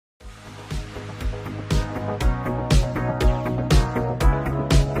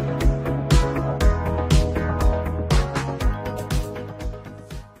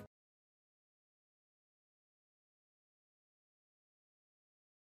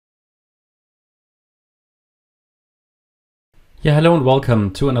Yeah, hello and welcome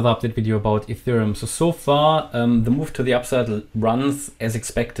to another update video about Ethereum. So far, the move to the upside runs as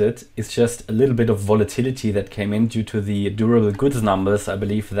expected. It's just a little bit of volatility that came in due to the durable goods numbers. I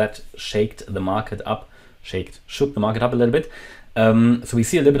believe that shook the market up a little bit. So we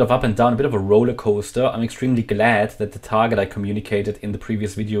see a little bit of up and down, a bit of a roller coaster. I'm extremely glad that the target I communicated in the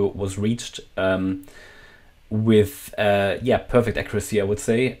previous video was reached with perfect accuracy, I would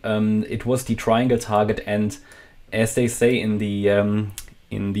say. It was the triangle target, and as they say in the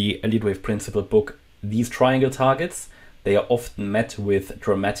Elliott Wave principle book, these triangle targets, they are often met with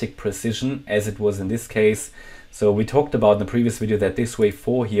dramatic precision, as it was in this case. So we talked about in the previous video that this wave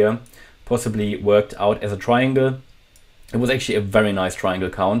 4 here possibly worked out as a triangle. It was actually a very nice triangle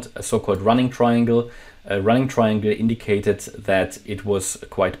count, a so-called running triangle. A running triangle indicated that it was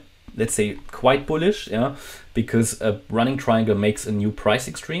quite, let's say, quite bullish, yeah, because a running triangle makes a new price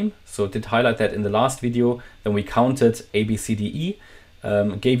extreme. So it did highlight that in the last video. Then we counted A, B, C, D, E,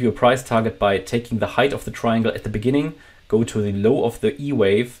 gave you a price target by taking the height of the triangle at the beginning, go to the low of the E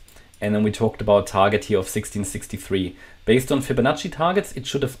wave, and then we talked about target here of 1663. Based on Fibonacci targets, it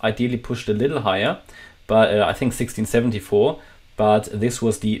should have ideally pushed a little higher, but I think 1674. But this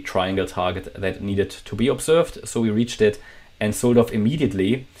was the triangle target that needed to be observed. So we reached it and sold off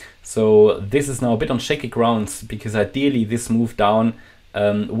immediately. So this is now a bit on shaky grounds, because ideally this move down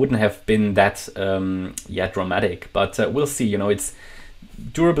wouldn't have been that dramatic, but we'll see. You know, it's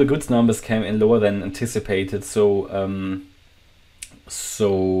durable goods numbers came in lower than anticipated, so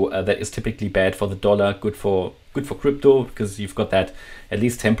that is typically bad for the dollar, good for crypto, because you've got that at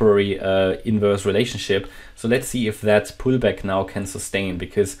least temporary inverse relationship. So let's see if that pullback now can sustain,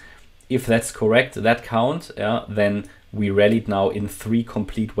 because if that's correct, that count, then we rallied now in 3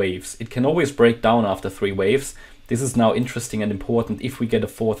 complete waves. It can always break down after 3 waves. This is now interesting and important if we get a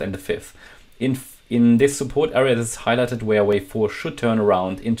 4th and a 5th. In this support area, this is highlighted where wave 4 should turn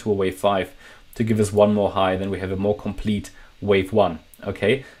around into a wave 5 to give us one more high. Then we have a more complete wave 1.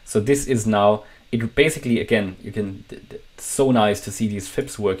 Okay, so this is now, it basically, again, it's so nice to see these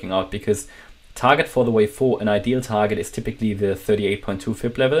fibs working out, because target for the wave 4, an ideal target is typically the 38.2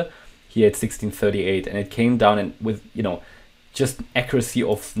 fib level. Here at 1638, and it came down and with, you know, just accuracy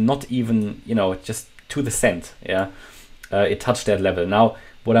of not even, you know, just to the cent, yeah, it touched that level. Now,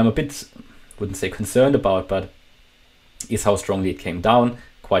 what I'm a bit, wouldn't say concerned about, but is how strongly it came down,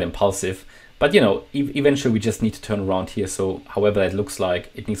 quite impulsive. But, you know, eventually we just need to turn around here. So however that looks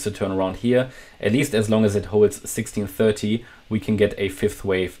like, it needs to turn around here. At least as long as it holds 1630, we can get a 5th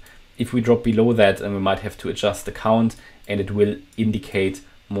wave. If we drop below that, then we might have to adjust the count, and it will indicate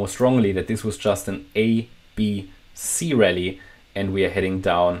more strongly that this was just an A, B, C rally, and we are heading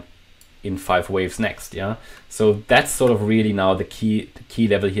down in 5 waves next. Yeah, so that's sort of really now the key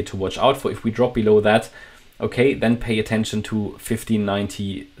level here to watch out for. If we drop below that, okay, then pay attention to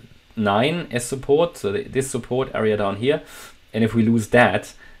 1599 as support, so this support area down here. And if we lose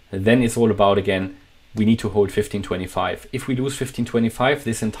that, then it's all about, again, we need to hold 1525. If we lose 1525,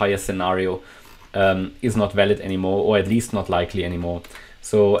 this entire scenario is not valid anymore, or at least not likely anymore.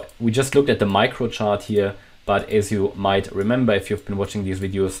 So we just looked at the micro chart here, but as you might remember, if you've been watching these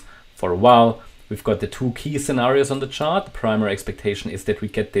videos for a while, we've got the 2 key scenarios on the chart. The primary expectation is that we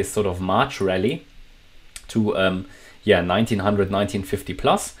get this sort of March rally to 1900, 1950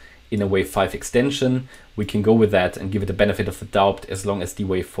 plus in a wave 5 extension. We can go with that and give it the benefit of the doubt as long as the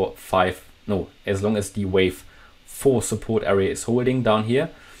wave 4 support area is holding down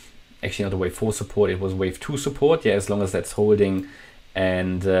here. Actually, not the wave 4 support, it was wave 2 support. Yeah, as long as that's holding.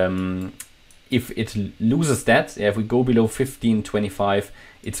 And if it loses that, if we go below 1525,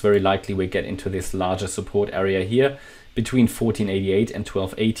 it's very likely we get into this larger support area here between 1488 and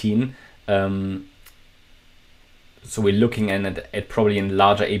 1218. So we're looking at probably a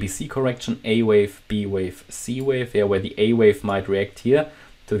larger ABC correction, A wave, B wave, C wave, where the A wave might react here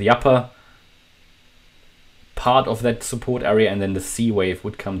to the upper part of that support area, and then the C wave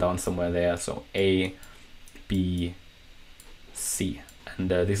would come down somewhere there. So A, B, C, and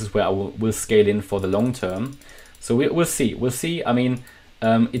this is where I will scale in for the long term. So we'll see. I mean,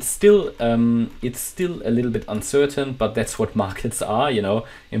 it's still a little bit uncertain, but that's what markets are. You know,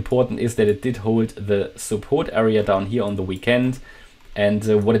 important is that it did hold the support area down here on the weekend,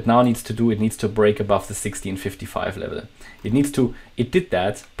 and what it now needs to do, it needs to break above the 1655 level. It did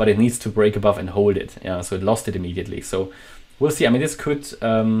that, but it needs to break above and hold it. Yeah, so it lost it immediately. So we'll see. I mean, this could,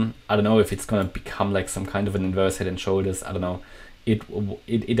 I don't know if it's going to become like some kind of an inverse head and shoulders. I don't know.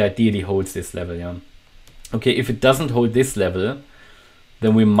 It ideally holds this level, yeah. Okay, if it doesn't hold this level,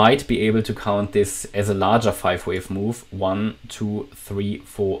 then we might be able to count this as a larger 5-wave move. 1, 2, 3,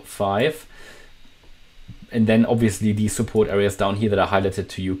 4, 5. And then obviously these support areas down here that I highlighted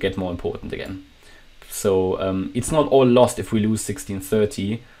to you get more important again. So it's not all lost if we lose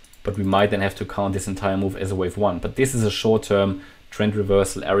 1630, but we might then have to count this entire move as a wave 1. But this is a short-term trend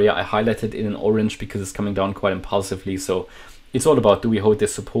reversal area. I highlighted it in orange because it's coming down quite impulsively. So it's all about, do we hold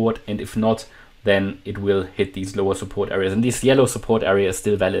this support? And if not, then it will hit these lower support areas. And this yellow support area is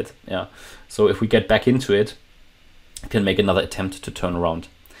still valid. Yeah. So if we get back into it, I can make another attempt to turn around.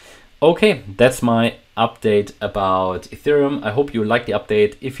 Okay, that's my update about Ethereum. I hope you liked the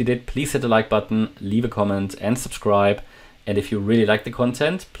update. If you did, please hit the like button, leave a comment and subscribe. And if you really like the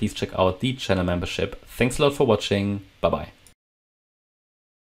content, please check out the channel membership. Thanks a lot for watching. Bye-bye.